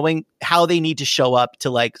performers, knowing how they need to show up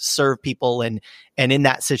to like serve people and in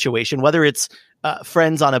that situation, whether it's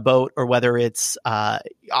friends on a boat or whether it's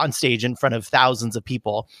on stage in front of thousands of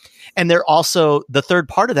people. And they're also, the third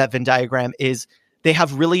part of that Venn diagram is they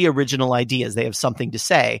have really original ideas. They have something to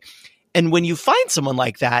say. And when you find someone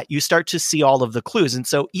like that, you start to see all of the clues. And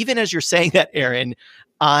so even as you're saying that, Erin,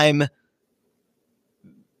 I'm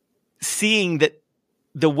seeing that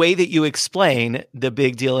the way that you explain the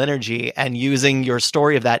big deal energy and using your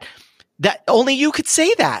story of that only you could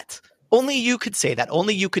say that. Only you could say that.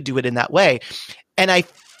 Only you could do it in that way. And I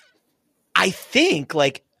think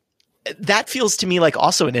like that feels to me like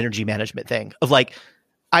also an energy management thing of like,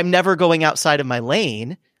 I'm never going outside of my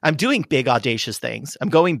lane. I'm doing big, audacious things. I'm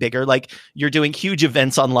going bigger. Like you're doing huge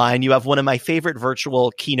events online. You have one of my favorite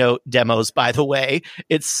virtual keynote demos, by the way.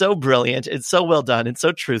 It's so brilliant. It's so well done. It's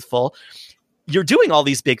so truthful. You're doing all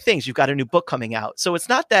these big things. You've got a new book coming out. So it's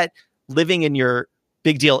not that living in your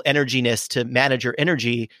big deal energiness to manage your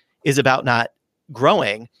energy is about not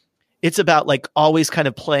growing. It's about like always kind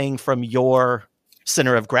of playing from your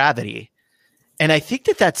center of gravity. And I think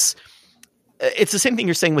it's the same thing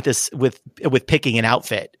you're saying with this, with picking an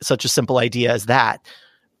outfit, such a simple idea as that.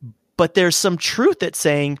 But there's some truth that's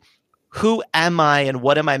saying, who am I and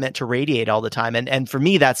what am I meant to radiate all the time? And for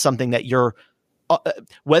me, that's something that you're,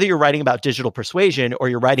 whether you're writing about digital persuasion or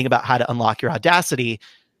you're writing about how to unlock your audacity,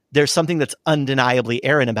 there's something that's undeniably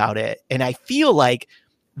Erin about it. And I feel like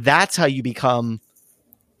that's how you become,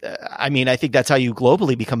 I think that's how you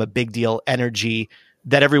globally become a big deal energy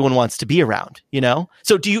that everyone wants to be around,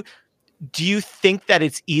 So do you think that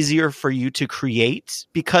it's easier for you to create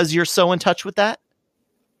because you're so in touch with that?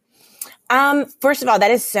 First of all,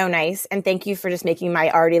 that is so nice. And thank you for just making my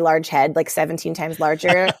already large head like 17 times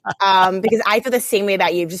larger. Because I feel the same way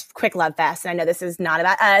about you. Just quick love fest. And I know this is not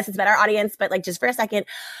about us. It's about our audience, but like just for a second,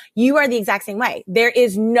 you are the exact same way. There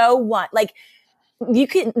is no one like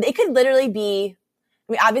it could literally be,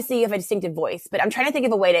 obviously you have a distinctive voice, but I'm trying to think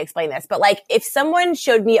of a way to explain this. But like if someone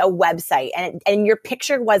showed me a website and your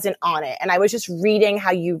picture wasn't on it and I was just reading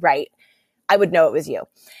how you write, I would know it was you.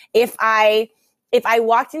 If I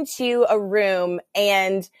walked into a room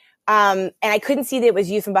and I couldn't see that it was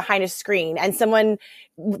you from behind a screen and someone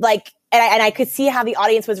like, and I could see how the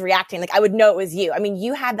audience was reacting, like I would know it was you.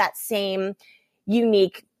 You have that same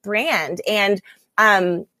unique brand. And,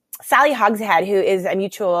 Sally Hogshead, who is a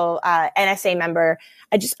mutual NSA member,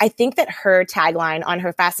 I think that her tagline on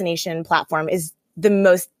her Fascination platform is the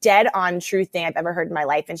most dead on true thing I've ever heard in my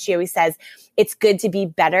life. And she always says, it's good to be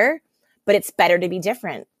better, but it's better to be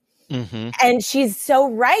different. Mm-hmm. And she's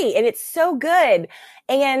so right. And it's so good.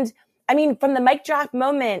 And from the mic drop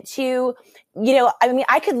moment to,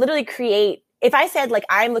 I could literally create, if I said like,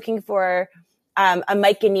 I'm looking for a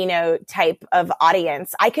Mike and Nino type of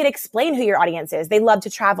audience, I could explain who your audience is. They love to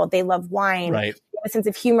travel. They love wine. Right. They have a sense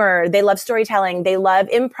of humor. They love storytelling. They love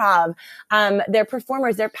improv. They're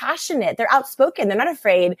performers. They're passionate. They're outspoken. They're not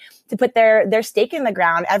afraid to put their stake in the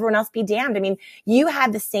ground. Everyone else be damned. You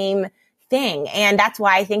have the same thing. And that's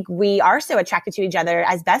why I think we are so attracted to each other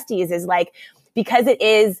as besties, is like, because it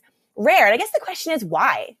is rare. And I guess the question is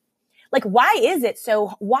why? Like, why is it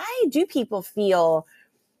so? Why do people feel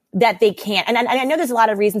that they can't? And I know there's a lot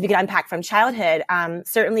of reasons we could unpack from childhood.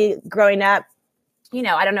 Certainly growing up,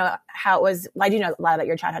 I don't know how it was. Well, I do know a lot about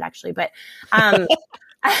your childhood actually, but,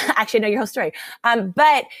 actually I know your whole story.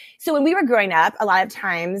 But so when we were growing up, a lot of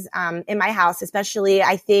times, in my house, especially,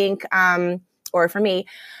 I think, or for me,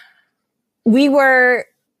 we were,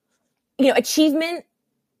 achievement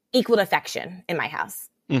equaled affection in my house.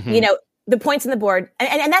 Mm-hmm. The points on the board.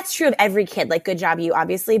 And that's true of every kid, like good job you,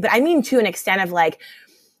 obviously. But I mean, to an extent of like,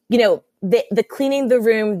 the cleaning the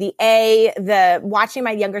room, the watching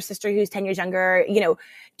my younger sister who's 10 years younger,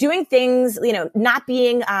 doing things, not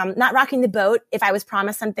being, not rocking the boat if I was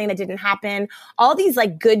promised something that didn't happen. All these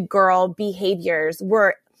like good girl behaviors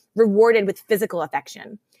were rewarded with physical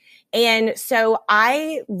affection. And so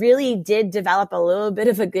I really did develop a little bit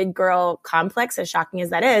of a good girl complex, as shocking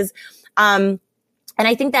as that is. And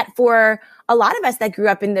I think that for a lot of us that grew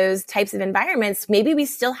up in those types of environments, maybe we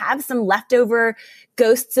still have some leftover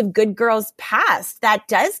ghosts of good girls past that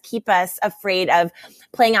does keep us afraid of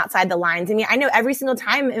playing outside the lines. I mean, I know every single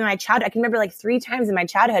time in my childhood, I can remember like 3 times in my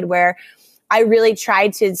childhood where I really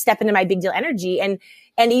tried to step into my big deal energy. And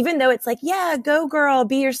even though it's like, yeah, go girl,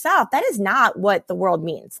 be yourself, that is not what the world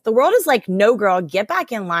means. The world is like, no girl, get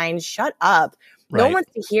back in line, shut up. Right. No one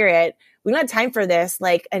wants to hear it. We don't have time for this.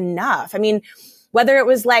 Like, enough. I mean, whether it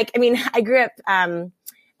was like, I mean, I grew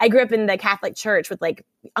up in the Catholic Church with like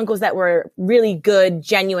uncles that were really good,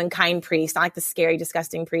 genuine, kind priests, not like the scary,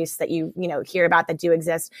 disgusting priests that you hear about that do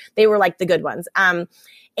exist. They were like the good ones.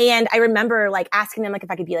 And I remember like asking them like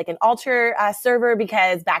if I could be like an altar server,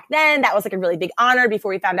 because back then that was like a really big honor before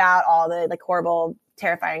we found out all the like horrible,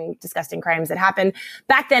 terrifying, disgusting crimes that happened.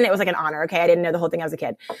 Back then it was like an honor. Okay. I didn't know the whole thing. I was a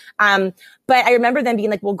kid. But I remember them being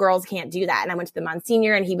like, well, girls can't do that. And I went to the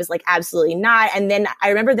Monsignor and he was like, absolutely not. And then I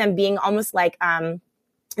remember them being almost like,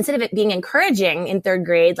 instead of it being encouraging in 3rd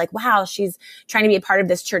grade, like, wow, she's trying to be a part of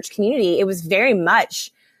this church community, it was very much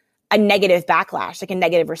a negative backlash, like a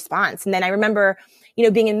negative response. And then I remember,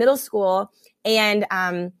 being in middle school and,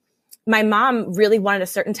 my mom really wanted a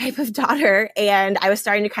certain type of daughter, and I was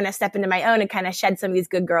starting to kind of step into my own and kind of shed some of these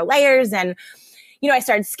good girl layers. And, I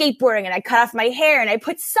started skateboarding and I cut off my hair and I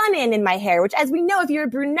put sun in my hair, which, as we know, if you're a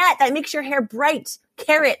brunette, that makes your hair bright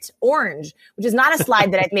carrot orange, which is not a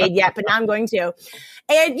slide that I've made yet, but now I'm going to.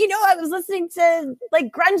 And, I was listening to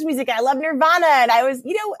like grunge music and I love Nirvana. And I was,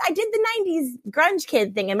 I did the 90s grunge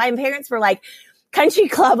kid thing. And my parents were like, country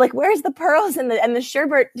club, like, where's the pearls and the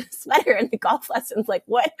sherbet sweater and the golf lessons? Like,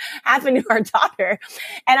 what happened to our daughter?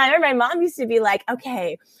 And I remember my mom used to be like,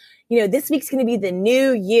 okay, this week's going to be the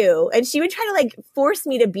new you. And she would try to like force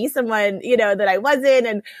me to be someone, that I wasn't.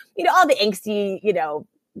 And, all the angsty,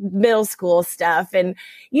 middle school stuff. And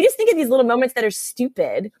you just think of these little moments that are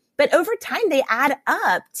stupid, but over time they add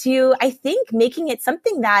up to, I think, making it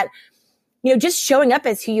something that, just showing up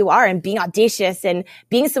as who you are and being audacious and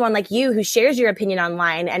being someone like you who shares your opinion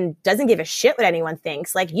online and doesn't give a shit what anyone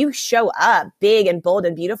thinks. Like, you show up big and bold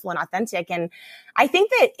and beautiful and authentic. And I think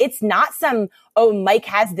that it's not some, oh, Mike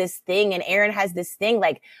has this thing and Erin has this thing.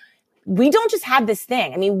 Like, we don't just have this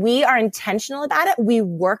thing. I mean, we are intentional about it. We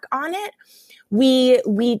work on it.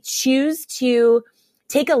 We choose to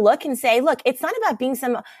take a look and say, look, it's not about being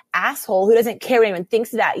some asshole who doesn't care what anyone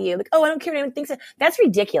thinks about you. Like, oh, I don't care what anyone thinks. That's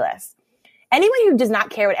ridiculous. Anyone who does not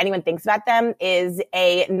care what anyone thinks about them is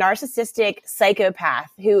a narcissistic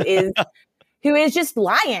psychopath who is just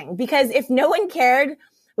lying. Because if no one cared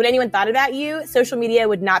what anyone thought about you, social media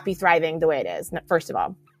would not be thriving the way it is, first of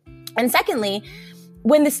all. And secondly,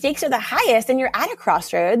 when the stakes are the highest and you're at a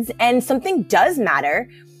crossroads and something does matter,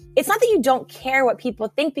 it's not that you don't care what people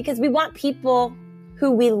think, because we want people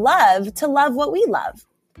who we love to love what we love.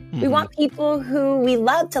 Mm-hmm. We want people who we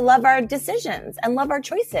love to love our decisions and love our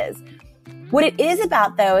choices. What it is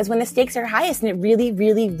about, though, is when the stakes are highest and it really,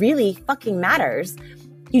 really, really fucking matters,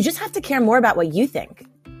 you just have to care more about what you think.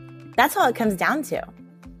 That's all it comes down to.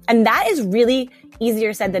 And that is really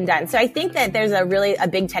easier said than done. So I think that there's a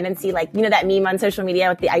big tendency, like, that meme on social media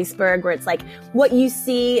with the iceberg where it's like what you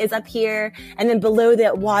see is up here and then below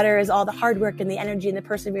the water is all the hard work and the energy and the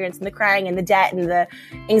perseverance and the crying and the debt and the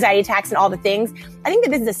anxiety attacks and all the things. I think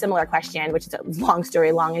that this is a similar question, which is a long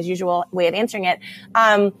story, long as usual way of answering it.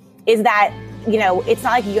 Is that, it's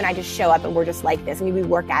not like you and I just show up and we're just like this. I mean, we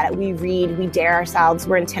work at it. We read, we dare ourselves.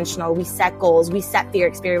 We're intentional. We set goals. We set fear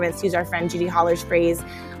experiments, to use our friend Judy Holler's phrase.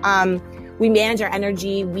 We manage our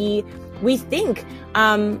energy. We think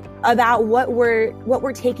about what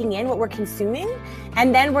we're taking in, what we're consuming.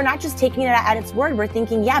 And then we're not just taking it at its word. We're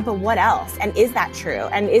thinking, yeah, but what else? And is that true?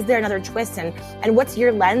 And is there another twist? And what's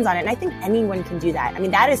your lens on it? And I think anyone can do that. I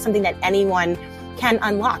mean, that is something that anyone can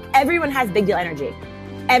unlock. Everyone has big deal energy.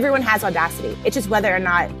 Everyone has audacity. It's just whether or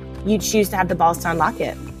not you choose to have the balls to unlock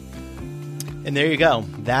it. And there you go.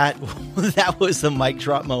 That was the mic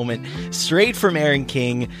drop moment straight from Erin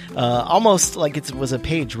King, almost like it was a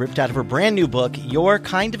page ripped out of her brand new book, You're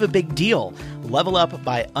Kind of a Big Deal. Level up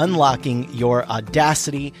by unlocking your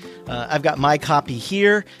audacity. I've got my copy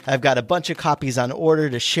here. I've got a bunch of copies on order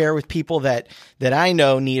to share with people that I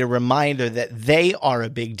know need a reminder that they are a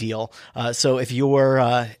big deal. So if you're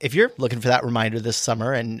looking for that reminder this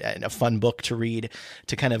summer and a fun book to read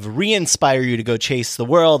to kind of re-inspire you to go chase the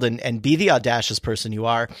world and be the audacious person you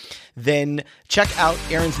are, then check out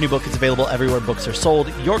Erin's new book. It's available everywhere books are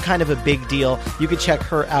sold. You're Kind of a Big Deal. You can check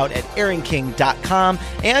her out at erinking.com.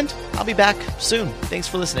 And I'll be back soon. Thanks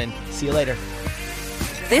for listening. See you later.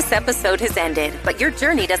 This episode has ended, but your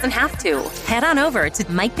journey doesn't have to. Head on over to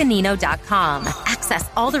MikeGanino.com. Access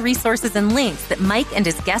all the resources and links that Mike and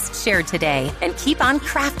his guests shared today, and keep on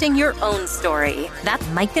crafting your own story. That's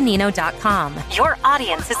MikeGanino.com. Your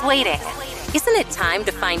audience is waiting. Isn't it time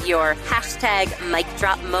to find your hashtag Mic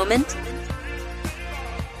Drop moment?